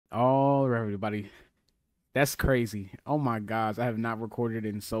everybody. That's crazy. Oh my gosh, I have not recorded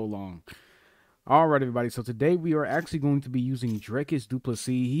in so long. All right, everybody. So today we are actually going to be using Dricus Plessis.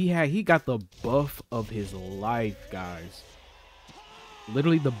 He got the buff of his life, guys.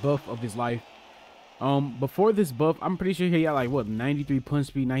 Literally the buff of his life. Before this buff, I'm pretty sure he had like what 93 punch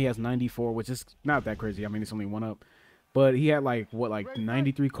speed. Now he has 94, which is not that crazy. I mean, it's only one up. But he had like what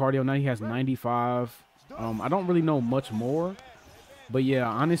 93 cardio. Now he has 95. I don't really know much more. But yeah,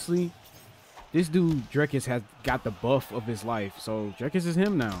 honestly, this dude Dricus has got the buff of his life. So Dricus is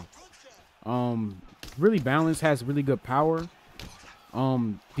him now. Really balanced, has really good power.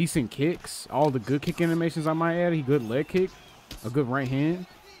 Decent kicks, all the good kick animations I might add. He good leg kick, a good right hand.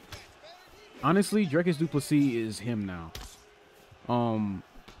 Honestly, Dricus Plessis is him now.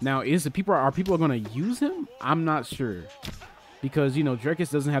 Now are people gonna use him? I'm not sure, because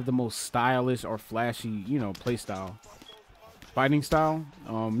Dricus doesn't have the most stylish or flashy fighting style.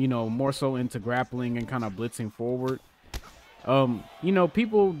 More so into grappling and kind of blitzing forward.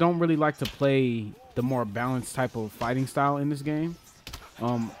 People don't really like to play the more balanced type of fighting style in this game.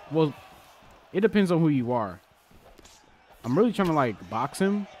 Well, it depends on who you are. I'm really trying to box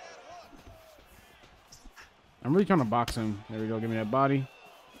him. There we go. Give me that body.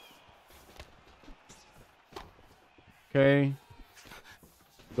 Okay.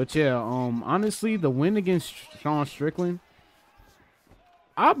 But yeah, honestly, the win against Sean Strickland,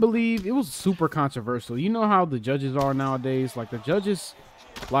 I believe it was super controversial. You know how the judges are nowadays. Like the judges,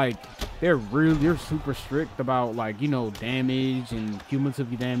 they're super strict about damage and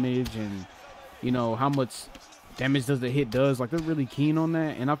cumulative damage and how much damage does the hit does. Like they're really keen on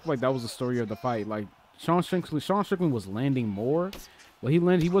that, and I feel like that was the story of the fight. Like Sean Strickland was landing more, but he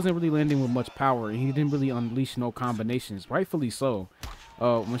wasn't really landing with much power, and he didn't really unleash no combinations. Rightfully so.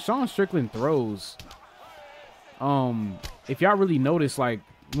 When Sean Strickland throws, if y'all really notice,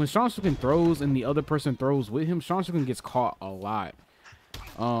 when Sean Strickland throws and the other person throws with him, Sean Strickland gets caught a lot.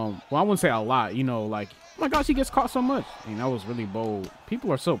 Well, I wouldn't say a lot, oh my gosh, he gets caught so much. I mean, that was really bold.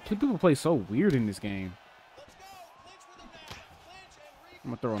 People play so weird in this game. I'm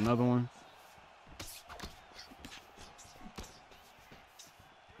gonna throw another one.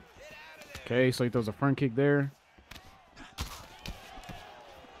 Okay, so he throws a front kick there.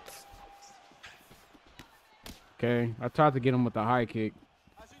 Okay, I tried to get him with the high kick.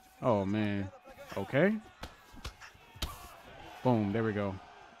 Oh, man. Okay. Boom, there we go.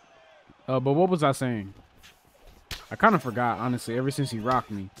 But what was I saying? I kind of forgot, honestly, ever since he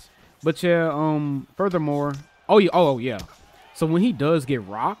rocked me. But yeah, furthermore, oh yeah. So when he does get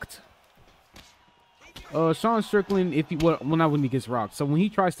rocked, Sean Strickland, not when he gets rocked. So when he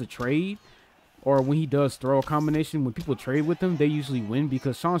tries to trade, or when he does throw a combination, when people trade with him, they usually win,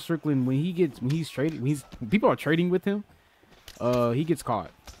 because Sean Strickland, when people are trading with him, he gets caught.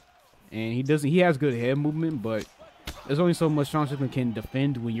 And he has good head movement, but there's only so much Sean Strickland can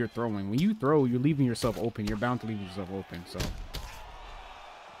defend when you're throwing. When you throw, you're leaving yourself open. You're bound to leave yourself open. So,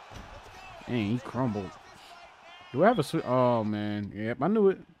 dang, he crumbled. Do I have a oh man, yep, I knew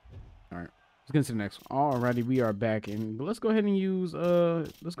it. All right, let's get into the next one. Alrighty, we are back, and let's go ahead and use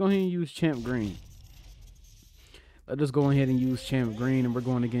Champ Green. Let's go ahead and use Champ Green, and we're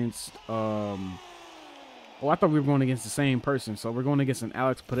going against oh, I thought we were going against the same person. So we're going against an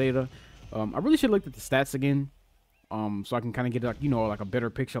Alex Pereira. I really should look at the stats again, so I can kind of get a better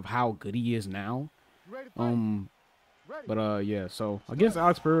picture of how good he is now. Yeah. So against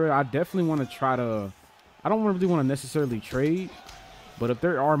Alex Pereira, I definitely want to try to. I don't really want to necessarily trade, but if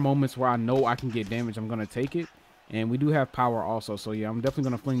there are moments where I know I can get damage, I'm gonna take it. And we do have power also, so yeah, I'm definitely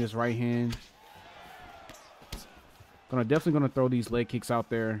gonna fling this right hand. Definitely gonna throw these leg kicks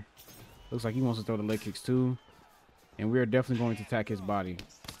out there. Looks like he wants to throw the leg kicks too. And we are definitely going to attack his body.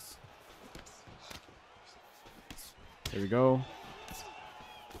 There we go.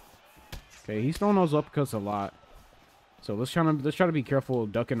 Okay, he's throwing those uppercuts a lot. So let's try to be careful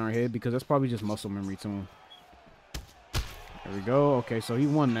of ducking our head, because that's probably just muscle memory to him. There we go. Okay, so he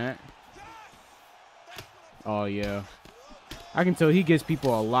won that. Oh yeah. I can tell he gets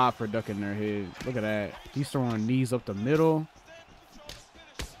people a lot for ducking their head. Look at that. He's throwing knees up the middle.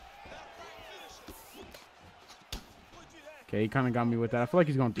 Okay, he kind of got me with that. I feel like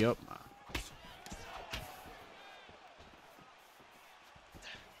he's going to up.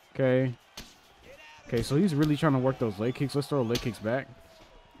 Okay. Okay, so he's really trying to work those leg kicks. Let's throw leg kicks back.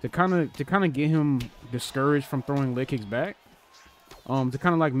 To kind of get him discouraged from throwing leg kicks back. To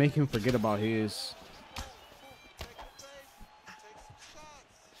kind of make him forget about his.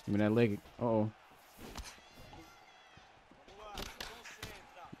 Give me that leg. Uh-oh.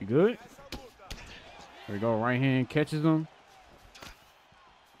 You good? There we go. Right hand catches him.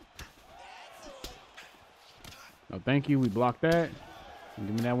 No, thank you. We blocked that. Give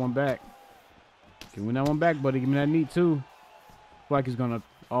me that one back. Give me that one back, buddy. Give me that knee, too. Like he's going to...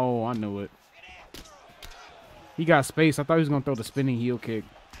 Oh, I knew it. He got space. I thought he was going to throw the spinning heel kick.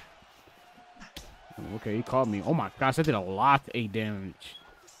 Okay, he caught me. Oh, my gosh. That did a lot of damage.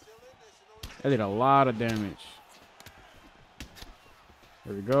 That did a lot of damage.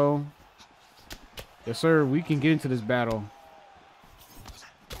 There we go. Yes, sir. We can get into this battle.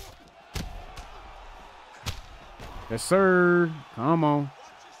 Yes, sir. Come on.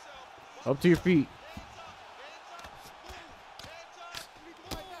 Up to your feet.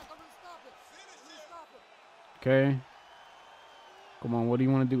 Okay. Come on. What do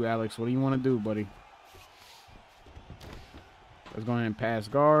you want to do, Alex? What do you want to do, buddy? Let's go ahead and pass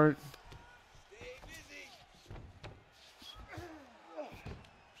guard.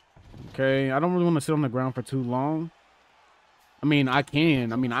 Okay. I don't really want to sit on the ground for too long. I mean, I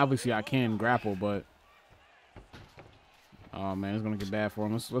can. I mean, obviously I can grapple, but... Oh, man. It's going to get bad for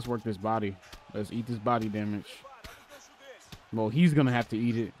him. Let's work this body. Let's eat this body damage. Well, he's going to have to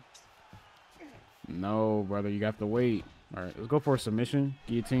eat it. No, brother. You have to wait. All right. Let's go for a submission.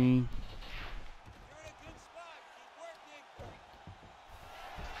 Guillotine.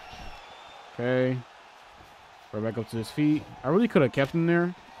 Okay. Right back up to his feet. I really could have kept him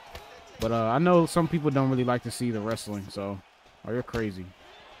there. But I know some people don't really like to see the wrestling. So, oh, you're crazy.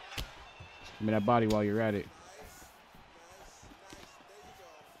 Give me that body while you're at it.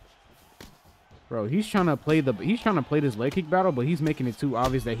 Bro, he's trying to play this leg kick battle, but he's making it too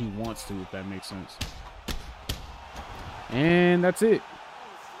obvious that he wants to, if that makes sense. And that's it.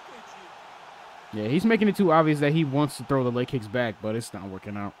 Yeah, he's making it too obvious that he wants to throw the leg kicks back, but it's not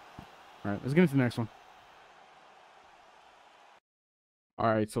working out. All right, let's get into the next one.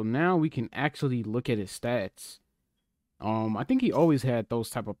 All right, so now we can actually look at his stats. I think he always had those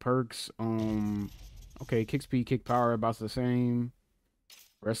type of perks. Okay, kick speed, kick power, about the same.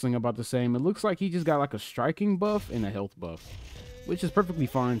 Wrestling about the same. It looks like he just got like a striking buff and a health buff, which is perfectly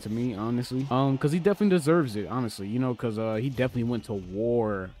fine to me, honestly. Because he definitely deserves it, honestly. You know, because he definitely went to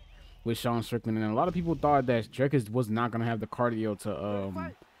war with Sean Strickland, and a lot of people thought that Dricus was not gonna have the cardio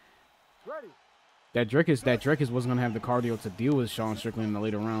to that Dricus wasn't gonna have the cardio to deal with Sean Strickland in the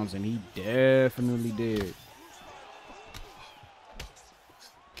later rounds, and he definitely did.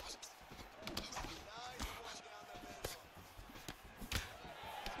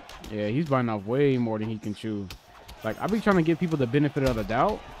 Yeah, he's biting off way more than he can chew. Like, I be trying to give people the benefit of the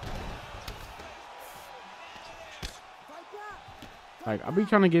doubt. Like, I be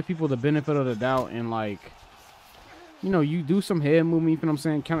trying to give people the benefit of the doubt and, like, you know, you do some head movement, you know what I'm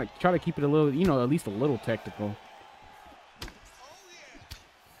saying? Kind of try to keep it a little, you know, at least a little technical.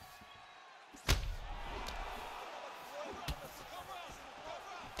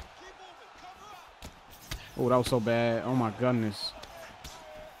 Oh, that was so bad. Oh, my goodness.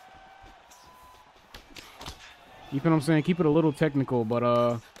 You know what I'm saying? Keep it a little technical,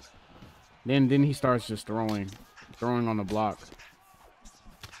 but then he starts just throwing on the block.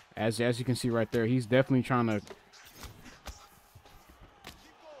 As you can see right there, he's definitely trying to.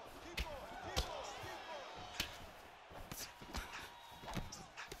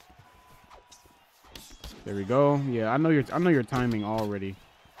 There we go. Yeah, I know your timing already.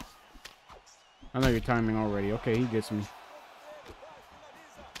 I know your timing already. Okay, he gets me.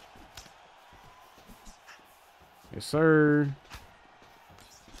 Yes, sir.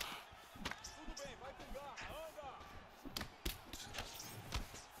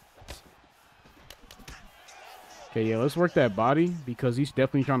 Okay, yeah, let's work that body because he's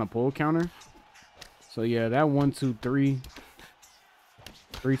definitely trying to pull counter. So yeah, that 1, 2, 3.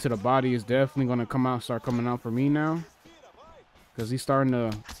 3 to the body is definitely gonna start coming out for me now. Because he's starting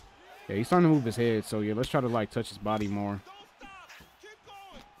to move his head. So yeah, let's try to like touch his body more.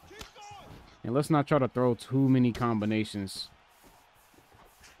 And let's not try to throw too many combinations.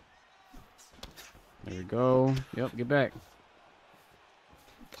 There we go. Yep, get back.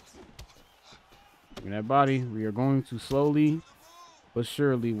 Give me that body. We are going to slowly but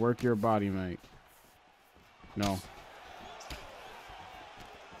surely work your body, mate. No.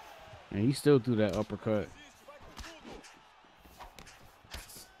 And he still threw that uppercut.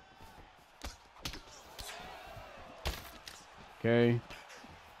 Okay.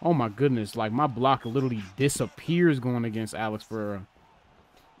 Oh my goodness, like my block literally disappears going against Alex Pereira.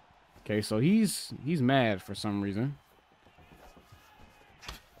 Okay, so he's mad for some reason.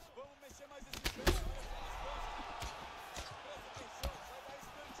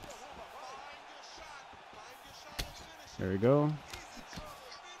 There we go.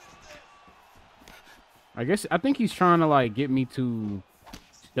 I think he's trying to like get me to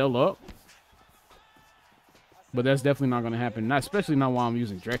still up. But that's definitely not going to happen. Not especially not while I'm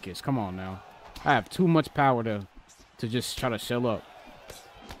using Dricus. Come on now. I have too much power to just try to shell up.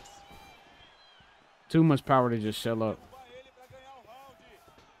 Too much power to just shell up.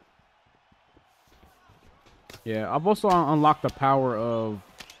 Yeah, I've also unlocked the power of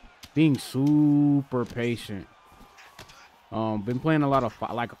being super patient. Been playing a lot of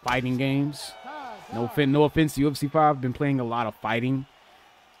fighting games. No offense to UFC 5. Been playing a lot of fighting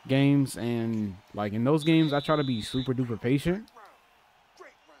games, and like in those games, I try to be super duper patient.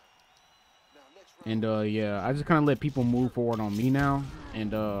 And yeah, I just kind of let people move forward on me now,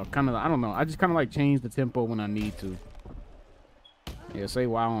 and kind of I don't know. I just kind of like change the tempo when I need to. Yeah, say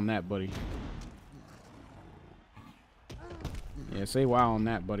wow on that, buddy. Yeah, say wow on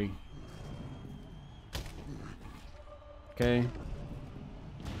that, buddy. Okay.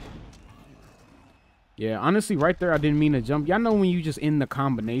 Yeah, honestly, right there, I didn't mean to jump. Y'all know when you just in the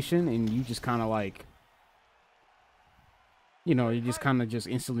combination and you just kind of like, you know, you just kind of just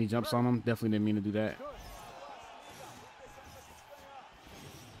instantly jumps on them. Definitely didn't mean to do that.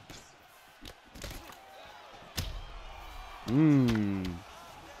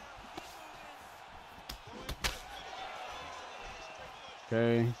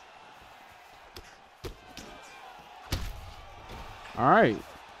 Okay. All right.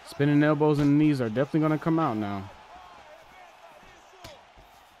 Spinning elbows and knees are definitely going to come out now.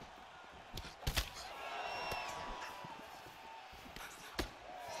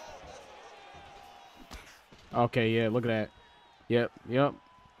 Okay, yeah, look at that. Yep.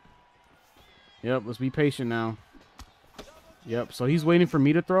 Let's be patient now. Yep, so he's waiting for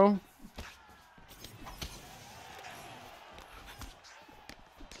me to throw.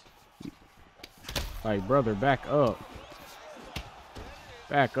 Like, brother, back up.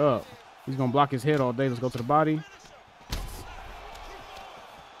 Back up. He's going to block his head all day. Let's go to the body.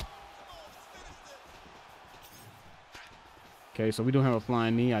 Okay, so we don't have a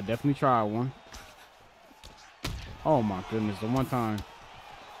flying knee. I definitely tried one. Oh, my goodness. The one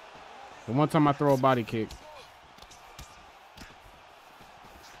time I throw a body kick.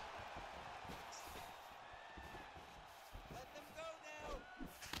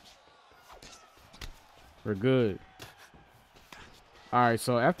 We're good. All right,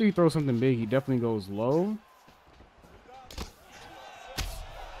 so after he throws something big, he definitely goes low.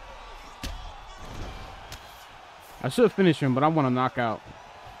 I should finish him, but I want to knock out.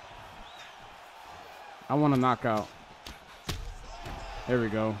 There we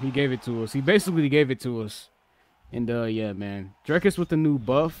go. He gave it to us. He basically gave it to us. And, yeah, man. Dricus with the new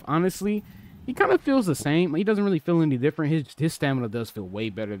buff, honestly, he kind of feels the same. He doesn't really feel any different. His stamina does feel way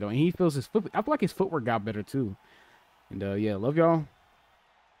better, though. And he feels his foot. I feel like his footwork got better, too. And, yeah, love y'all.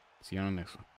 See you on the next one.